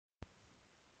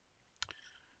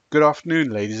Good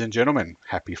afternoon, ladies and gentlemen.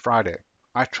 Happy Friday.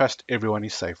 I trust everyone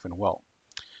is safe and well.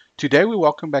 Today we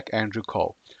welcome back Andrew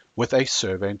Cole with a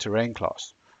survey and terrain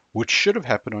class, which should have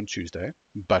happened on Tuesday,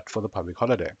 but for the public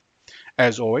holiday.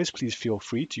 As always, please feel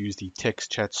free to use the text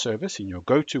chat service in your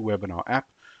GoToWebinar app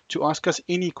to ask us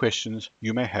any questions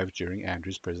you may have during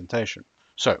Andrew's presentation.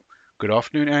 So, good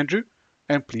afternoon, Andrew,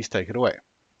 and please take it away.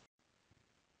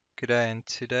 Good day. In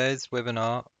today's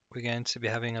webinar, we're going to be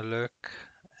having a look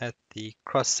at the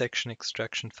cross-section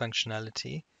extraction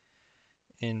functionality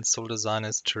in Civil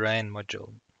Designer's terrain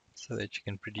module so that you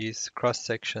can produce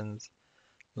cross-sections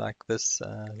like this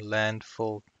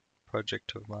landfill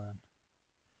project of mine.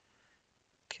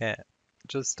 Okay,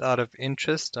 just out of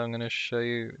interest, I'm going to show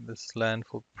you this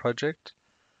landfill project.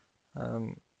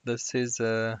 This is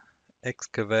a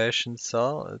excavation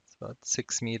cell. It's about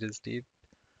 6 meters deep.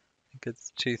 I think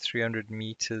it's 300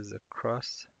 meters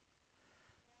across.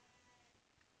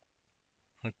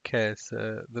 Okay,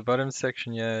 so the bottom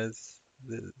section here has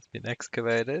been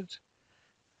excavated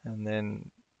and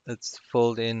then it's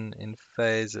filled in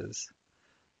phases.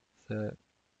 So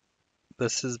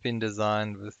this has been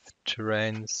designed with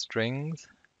terrain strings.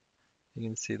 You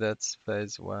can see that's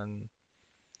phase one,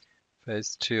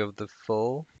 phase two of the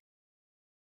fill.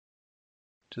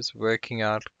 Just working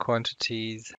out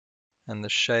quantities and the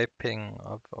shaping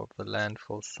of the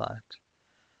landfill site.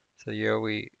 So here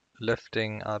we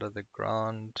lifting out of the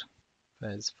ground,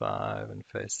 phase 5 and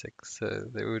phase 6. So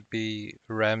there would be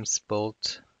ramps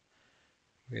built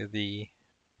where the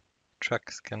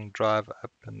trucks can drive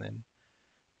up and then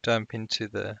dump into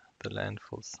the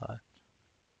landfill site.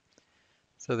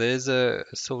 So there's a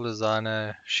Civil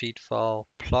Designer sheet file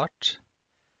plot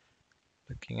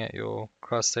looking at your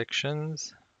cross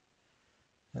sections,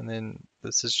 and then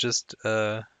this is just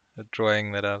a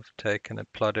drawing that I've taken, a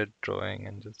plotted drawing,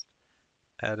 and just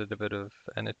added a bit of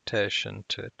annotation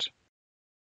to it.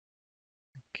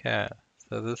 Okay,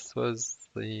 so this was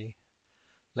the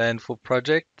landfill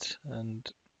project,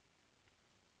 and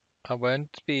I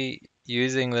won't be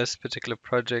using this particular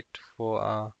project for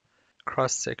our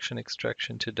cross-section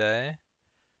extraction today,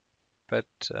 but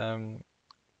I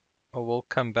will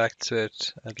come back to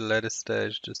it at a later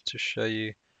stage just to show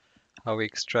you how we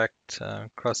extract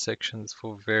cross-sections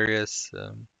for various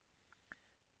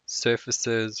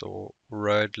surfaces or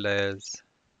road layers.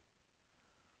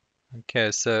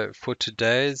 Okay, so for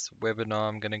today's webinar,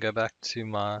 I'm going to go back to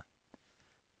my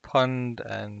pond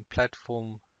and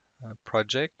platform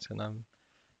project, and I'm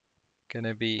going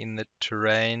to be in the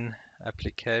terrain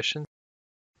application.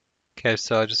 Okay,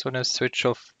 so I just want to switch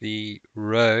off the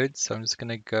road, so I'm just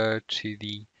going to go to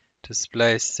the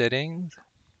display settings.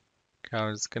 Okay,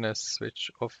 I'm just going to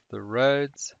switch off the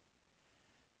roads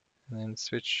and then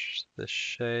switch the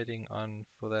shading on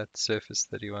for that surface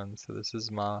 31. So this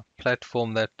is my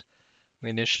platform that we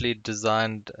initially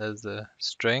designed as a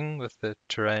string with the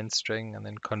terrain string and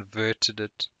then converted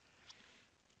it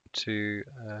to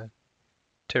a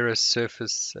terrace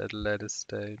surface at a later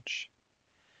stage.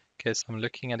 Okay, so I'm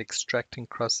looking at extracting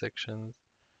cross sections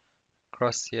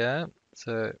across here.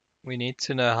 So we need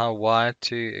to know how wide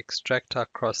to extract our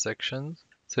cross sections.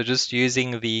 So just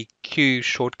using the Q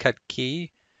shortcut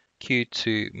key, Q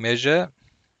to measure,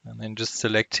 and then just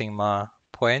selecting my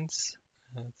points.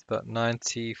 It's about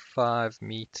 95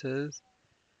 meters.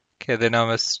 Okay, then I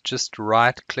must just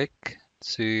right click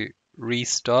to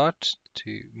restart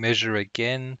to measure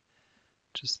again,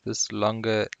 just this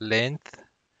longer length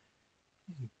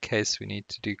in case we need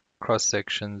to do cross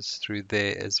sections through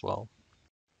there as well.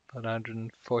 About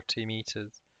 140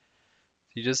 meters.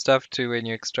 You just have to, when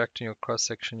you're extracting your cross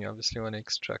section, you obviously want to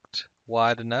extract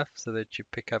wide enough so that you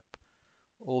pick up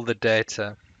all the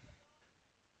data.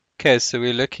 Okay, so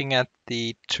we're looking at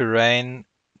the terrain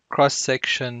cross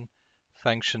section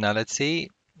functionality.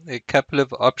 A couple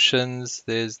of options.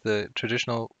 There's the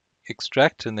traditional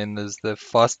extract, and then there's the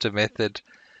faster method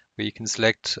where you can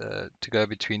select to go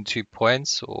between 2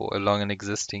 points or along an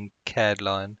existing CAD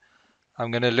line. I'm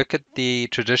going to look at the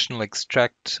traditional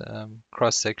extract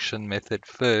cross-section method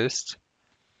first.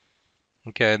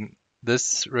 Okay,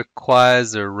 this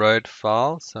requires a road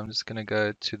file, so I'm just going to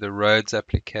go to the roads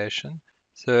application.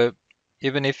 So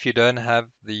even if you don't have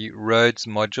the roads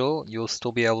module, you'll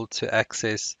still be able to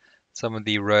access some of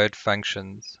the road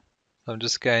functions. So I'm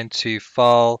just going to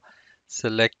File,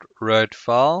 select Road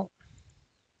File.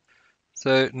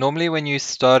 So normally when you're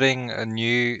starting a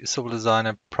new Civil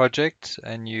Designer project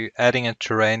and you're adding a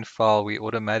terrain file, we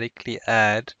automatically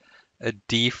add a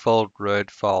default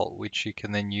road file, which you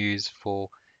can then use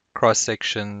for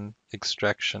cross-section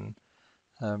extraction.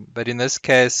 But in this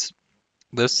case,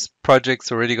 this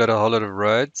project's already got a whole lot of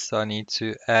roads, so I need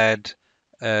to add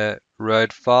a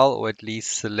road file, or at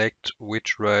least select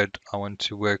which road I want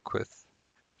to work with.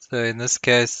 So in this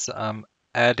case, I'm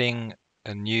adding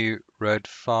a new road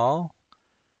file,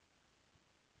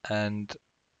 and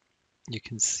you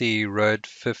can see road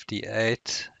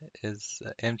 58 is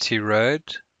an empty road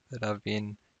that I've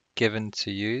been given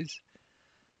to use.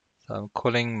 So I'm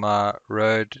calling my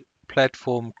road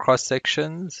platform cross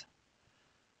sections.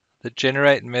 The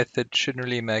generate method shouldn't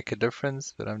really make a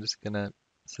difference, but I'm just going to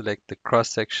select the cross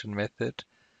section method.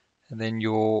 And then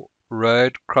your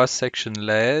road cross section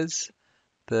layers.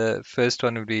 The first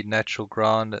one would be natural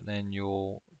ground, and then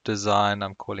your design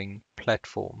I'm calling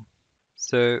platform.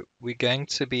 So we're going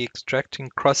to be extracting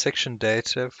cross-section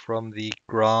data from the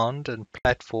ground and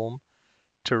platform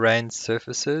terrain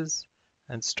surfaces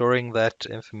and storing that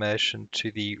information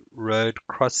to the road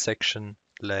cross-section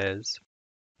layers.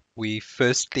 We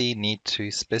firstly need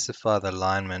to specify the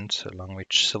alignment along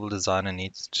which civil designer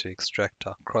needs to extract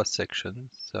our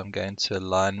cross-sections. So I'm going to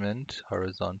alignment,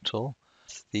 horizontal.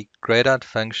 The grayed out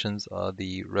functions are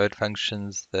the road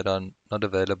functions that are not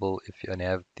available if you only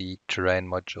have the terrain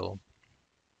module.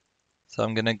 So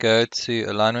I'm going to go to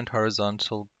alignment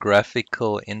horizontal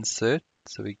graphical insert.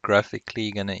 So we're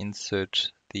graphically going to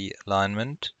insert the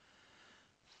alignment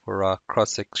for our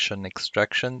cross-section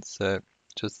extraction. So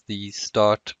just the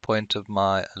start point of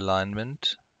my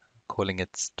alignment, calling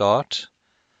it start.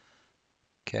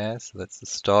 Okay, so that's the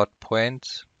start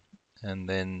point, and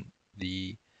then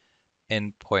the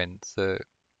end point. So it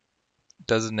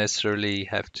doesn't necessarily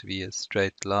have to be a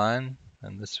straight line,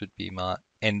 and this would be my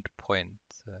end point.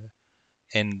 So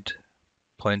end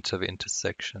point of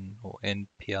intersection, or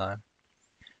NPI.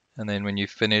 And then when you've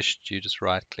finished, you just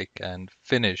right click and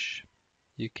finish.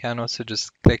 You can also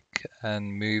just click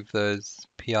and move those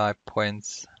PI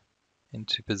points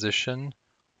into position,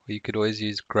 or you could always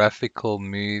use graphical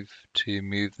move to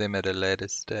move them at a later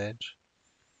stage.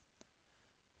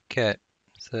 Okay,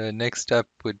 so next up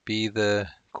would be the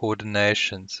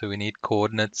coordination. So we need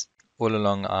coordinates all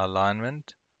along our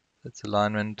alignment. That's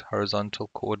alignment horizontal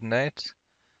coordinate,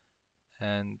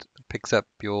 and picks up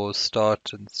your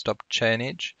start and stop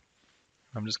chainage.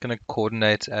 I'm just going to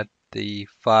coordinate at the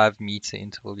 5-meter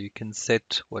interval. You can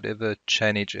set whatever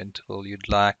chainage interval you'd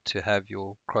like to have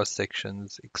your cross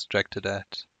sections extracted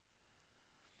at.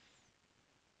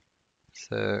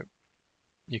 So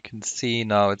you can see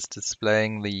now it's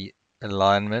displaying the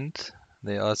alignment.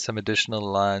 There are some additional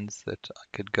lines that I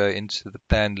could go into the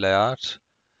plan layout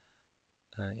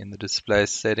in the display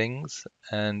settings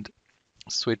and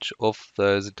switch off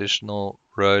those additional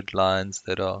road lines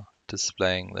that are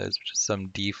displaying. Those are just some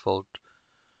default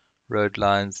road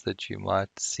lines that you might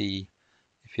see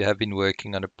if you have been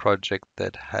working on a project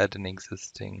that had an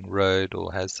existing road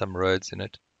or has some roads in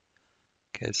it.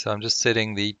 Okay, so I'm just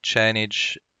setting the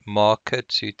chainage marker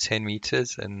to 10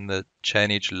 meters and the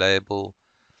chainage label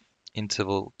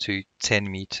interval to 10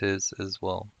 meters as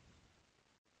well.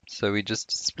 So we're just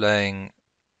displaying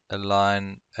a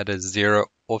line at a 0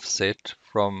 offset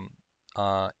from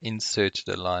our inserted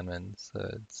alignment. So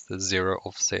it's the 0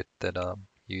 offset that I'm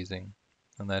using,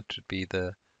 and that would be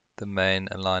the main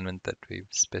alignment that we've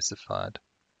specified.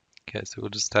 Okay, so we'll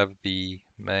just have the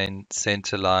main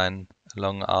center line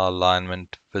along our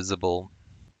alignment visible.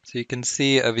 So you can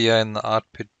see over here in the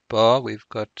output bar, we've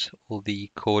got all the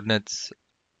coordinates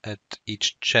at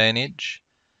each chainage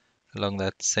along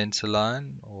that center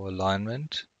line or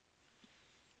alignment.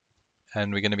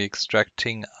 And we're going to be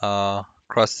extracting our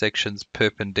cross sections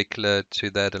perpendicular to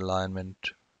that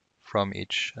alignment from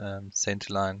each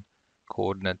center line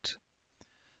coordinate.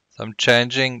 So I'm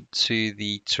changing to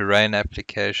the terrain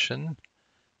application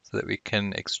so that we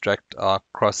can extract our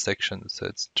cross section. So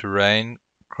it's terrain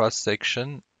cross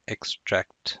section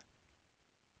extract.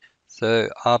 So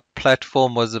our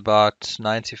platform was about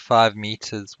 95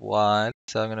 meters wide.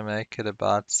 So I'm going to make it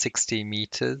about 60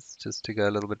 meters just to go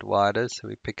a little bit wider. So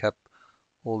we pick up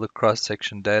all the cross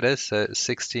section data. So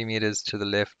 60 meters to the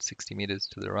left, 60 meters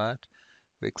to the right.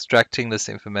 We're extracting this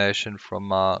information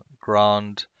from our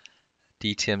ground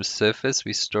DTM surface.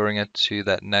 We're storing it to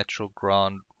that natural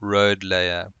ground road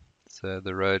layer. So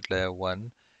the road layer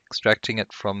 1, extracting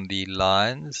it from the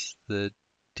lines, the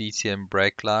DTM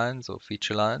break lines or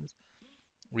feature lines.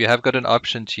 We have got an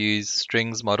option to use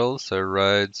strings models, so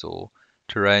roads or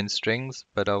terrain strings,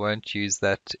 but I won't use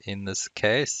that in this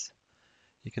case.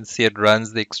 You can see it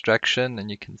runs the extraction, and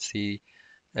you can see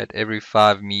at every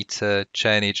 5-meter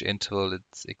chainage interval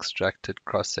it's extracted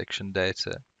cross-section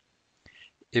data.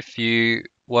 If you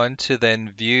want to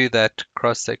then view that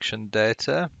cross-section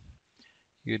data,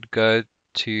 you'd go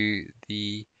to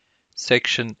the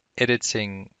section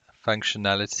editing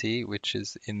functionality, which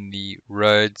is in the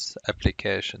roads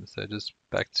application. So just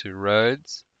back to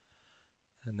roads,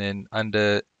 and then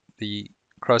under the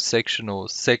cross-section or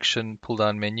section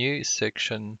pull-down menu,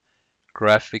 section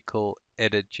graphical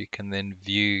edit, you can then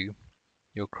view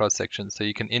your cross-section. So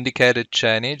you can indicate a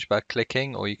chainage by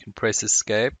clicking, or you can press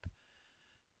escape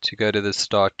to go to the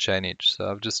start chainage. So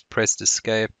I've just pressed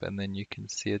escape, and then you can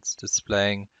see it's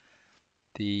displaying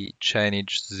the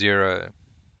chainage 0,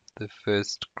 the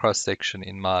first cross-section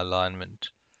in my alignment.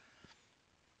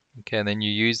 Okay, and then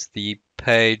you use the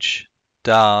page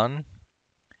down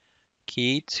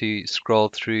key to scroll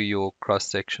through your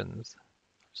cross-sections.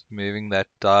 Just moving that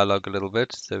dialog a little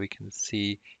bit so we can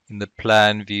see in the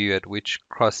plan view at which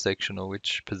cross-section or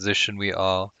which position we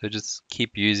are. So just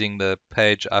keep using the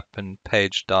page up and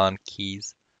page down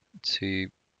keys to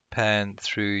pan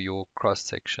through your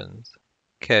cross-sections.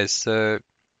 Okay, so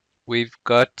we've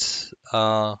got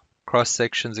our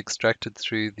cross-sections extracted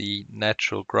through the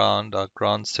natural ground, our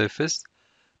ground surface,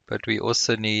 but we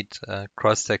also need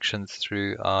cross-sections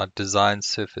through our design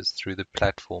surface, through the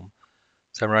platform.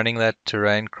 So I'm running that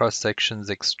terrain cross-sections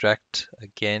extract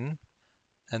again,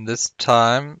 and this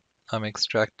time I'm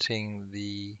extracting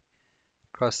the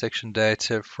cross-section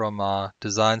data from our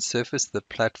design surface, the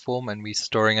platform, and we're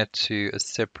storing it to a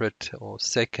separate or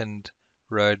second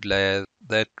road layer,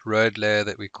 that road layer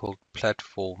that we call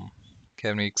platform. Okay,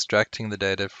 and we're extracting the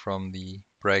data from the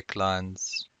brake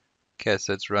lines. Okay,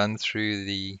 so it's run through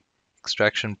the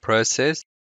extraction process.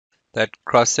 That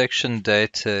cross-section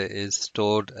data is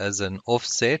stored as an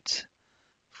offset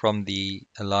from the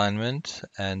alignment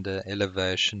and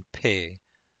elevation pair.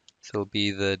 So it'll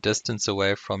be the distance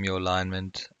away from your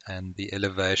alignment and the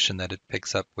elevation that it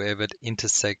picks up wherever it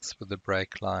intersects with the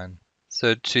brake line.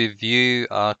 So to view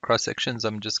our cross sections,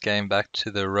 I'm just going back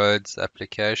to the roads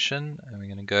application, and we're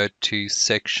going to go to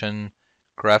section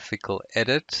graphical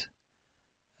edit.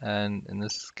 And in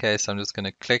this case, I'm just going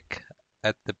to click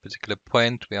at the particular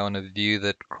point we want to view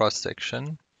that cross section.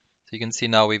 So you can see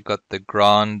now we've got the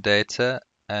ground data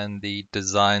and the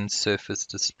design surface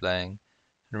displaying.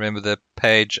 Remember the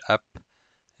page up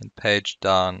and page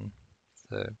down.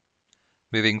 So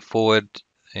moving forward,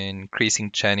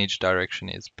 increasing chainage direction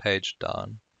is page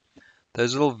down.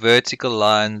 Those little vertical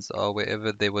lines are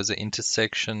wherever there was an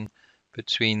intersection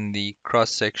between the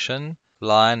cross-section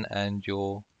line and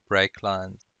your brake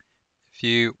lines. If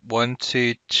you want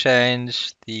to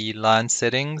change the line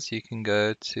settings, you can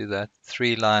go to that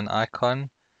 3-line icon,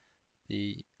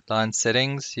 the line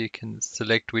settings. You can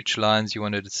select which lines you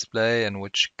want to display and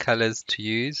which colors to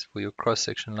use for your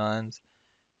cross-section lines.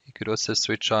 You could also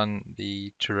switch on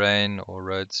the terrain or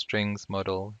road strings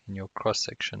model in your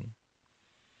cross-section.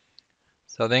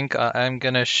 So I think I am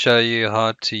going to show you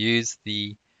how to use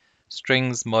the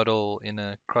strings model in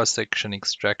a cross-section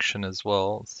extraction as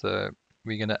well. So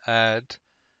we're going to add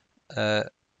a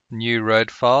new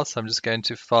road file. So I'm just going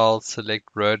to file, select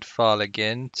road file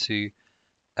again to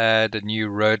add a new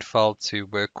road file to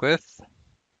work with.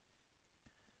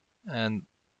 And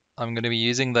I'm going to be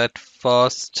using that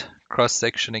fast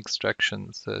cross-section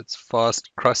extraction. So it's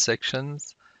fast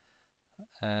cross-sections.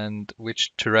 And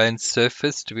which terrain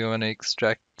surface do we want to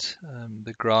extract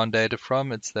the ground data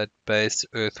from? It's that base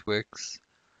earthworks.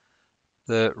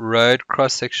 The road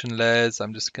cross-section layers,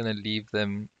 I'm just going to leave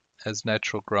them as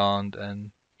natural ground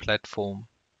and platform.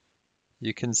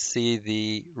 You can see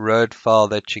the road file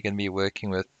that you're going to be working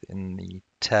with in the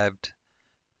tabbed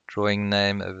drawing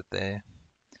name over there.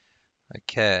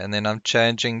 Okay, and then I'm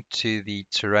changing to the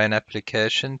terrain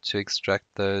application to extract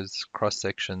those cross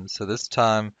sections. So this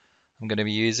time I'm going to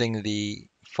be using the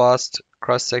fast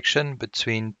cross section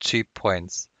between 2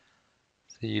 points.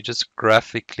 So you're just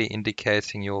graphically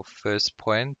indicating your first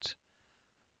point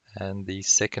and the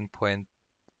second point,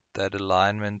 that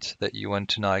alignment that you want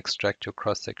to now extract your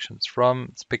cross sections from.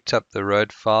 It's picked up the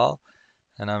road file,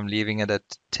 and I'm leaving it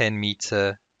at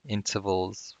 10-meter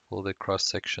intervals for the cross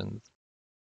sections.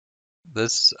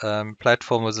 This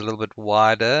platform was a little bit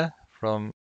wider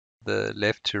from the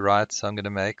left to right, so I'm going to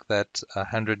make that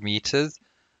 100 meters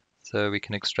so we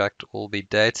can extract all the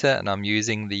data, and I'm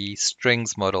using the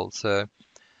strings model. So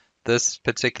this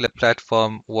particular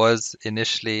platform was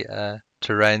initially a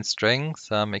terrain string,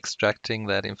 so I'm extracting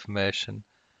that information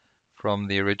from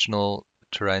the original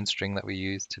terrain string that we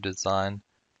used to design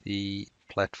the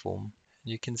platform.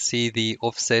 You can see the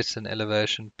offset and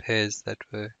elevation pairs that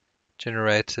were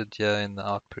generated here in the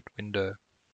output window.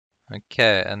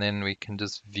 Okay, and then we can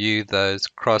just view those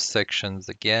cross sections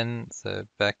again. So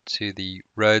back to the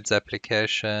roads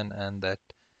application and that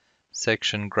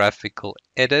section graphical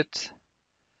edit.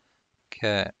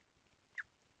 Okay,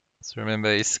 So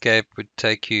remember, escape would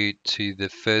take you to the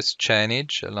first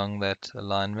chainage along that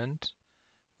alignment,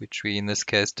 which we in this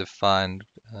case defined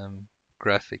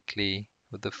graphically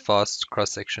with the fast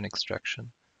cross-section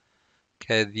extraction.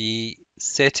 Okay, the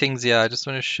settings here, I just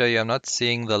want to show you, I'm not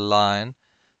seeing the line.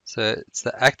 So it's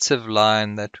the active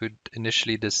line that would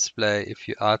initially display if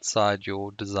you're outside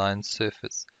your design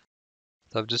surface.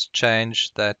 So I've just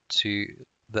changed that to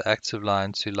the active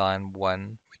line to line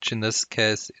 1, which in this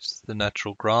case is the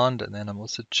natural ground, and then I'm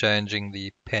also changing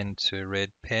the pen to a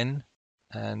red pen.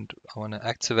 And I want to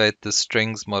activate the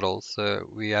strings model. So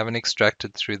we haven't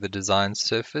extracted through the design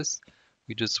surface.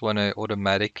 We just want to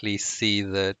automatically see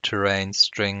the terrain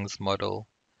strings model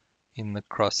in the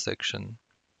cross section.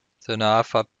 So now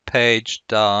if I page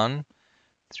down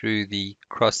through the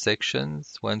cross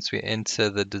sections, once we enter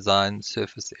the design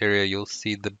surface area, you'll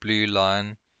see the blue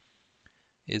line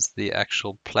is the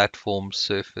actual platform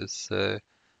surface. So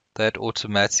that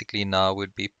automatically now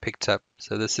would be picked up.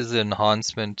 So this is an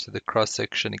enhancement to the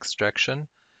cross-section extraction.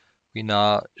 We're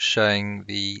now showing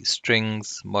the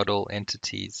strings model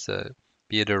entities, so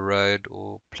be it a road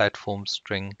or platform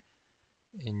string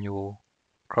in your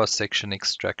cross-section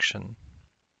extraction.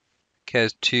 Okay,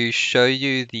 to show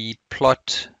you the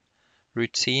plot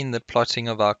routine, the plotting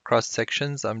of our cross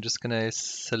sections, I'm just going to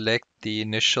select the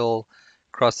initial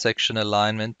cross section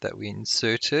alignment that we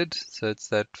inserted. So it's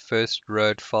that first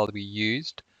road file that we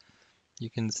used. You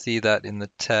can see that in the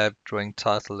tab drawing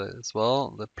title as well,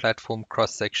 the platform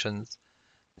cross sections.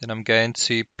 Then I'm going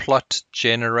to plot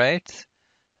generate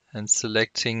and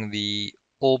selecting the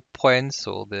all points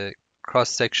or the cross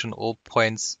section all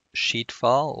points sheet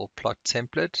file or plot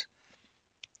template.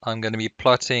 I'm going to be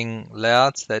plotting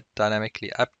layouts that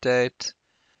dynamically update.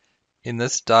 In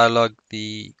this dialog,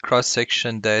 the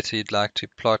cross-section data you'd like to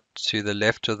plot to the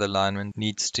left of the alignment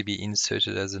needs to be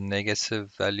inserted as a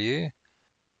negative value,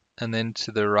 and then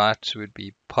to the right would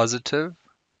be positive.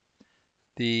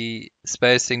 The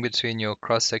spacing between your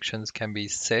cross-sections can be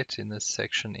set in this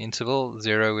section interval.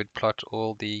 0 would plot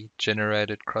all the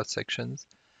generated cross-sections.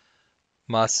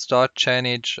 My start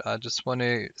chainage, I just want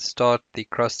to start the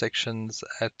cross sections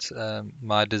at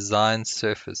my design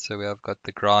surface. So I've got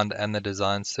the ground and the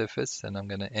design surface, and I'm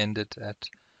going to end it at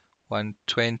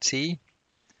 120.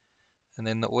 And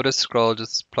then the auto scroll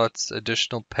just plots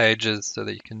additional pages so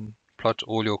that you can plot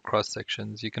all your cross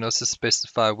sections. You can also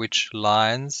specify which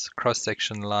lines, cross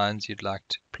section lines you'd like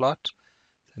to plot.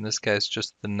 In this case,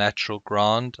 just the natural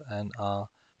ground and our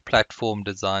platform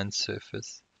design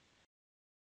surface.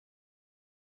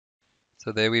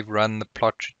 So there we've run the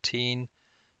plot routine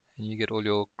and you get all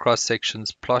your cross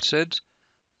sections plotted.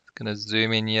 I'm going to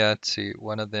zoom in here to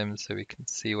one of them so we can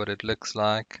see what it looks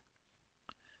like.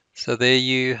 So there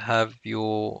you have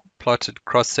your plotted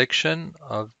cross section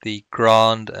of the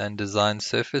ground and design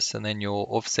surface, and then your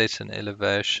offset and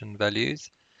elevation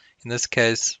values. In this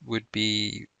case would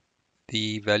be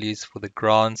the values for the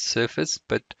ground surface,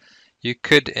 but you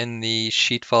could in the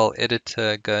sheet file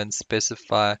editor go and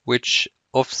specify which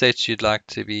offsets you'd like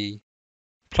to be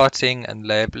plotting and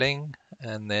labeling,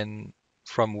 and then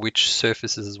from which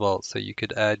surfaces as well. So you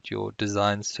could add your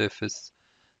design surface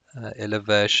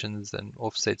elevations and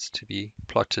offsets to be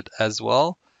plotted as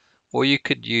well, or you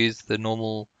could use the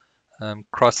normal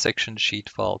cross-section sheet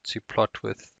file to plot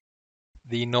with.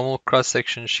 The normal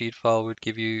cross-section sheet file would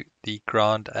give you the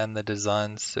ground and the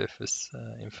design surface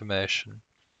information.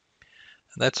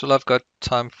 And that's all I've got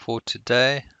time for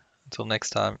today. Until next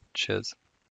time, cheers.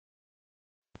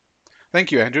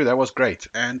 Thank you, Andrew. That was great.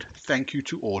 And thank you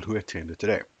to all who attended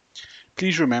today.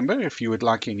 Please remember, if you would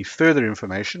like any further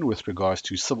information with regards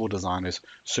to Civil Designer's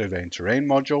Survey and Terrain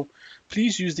module,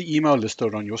 please use the email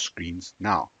listed on your screens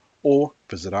now or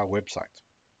visit our website.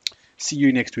 See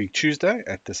you next week, Tuesday,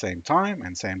 at the same time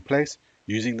and same place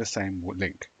using the same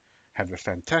link. Have a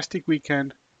fantastic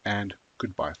weekend and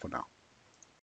goodbye for now.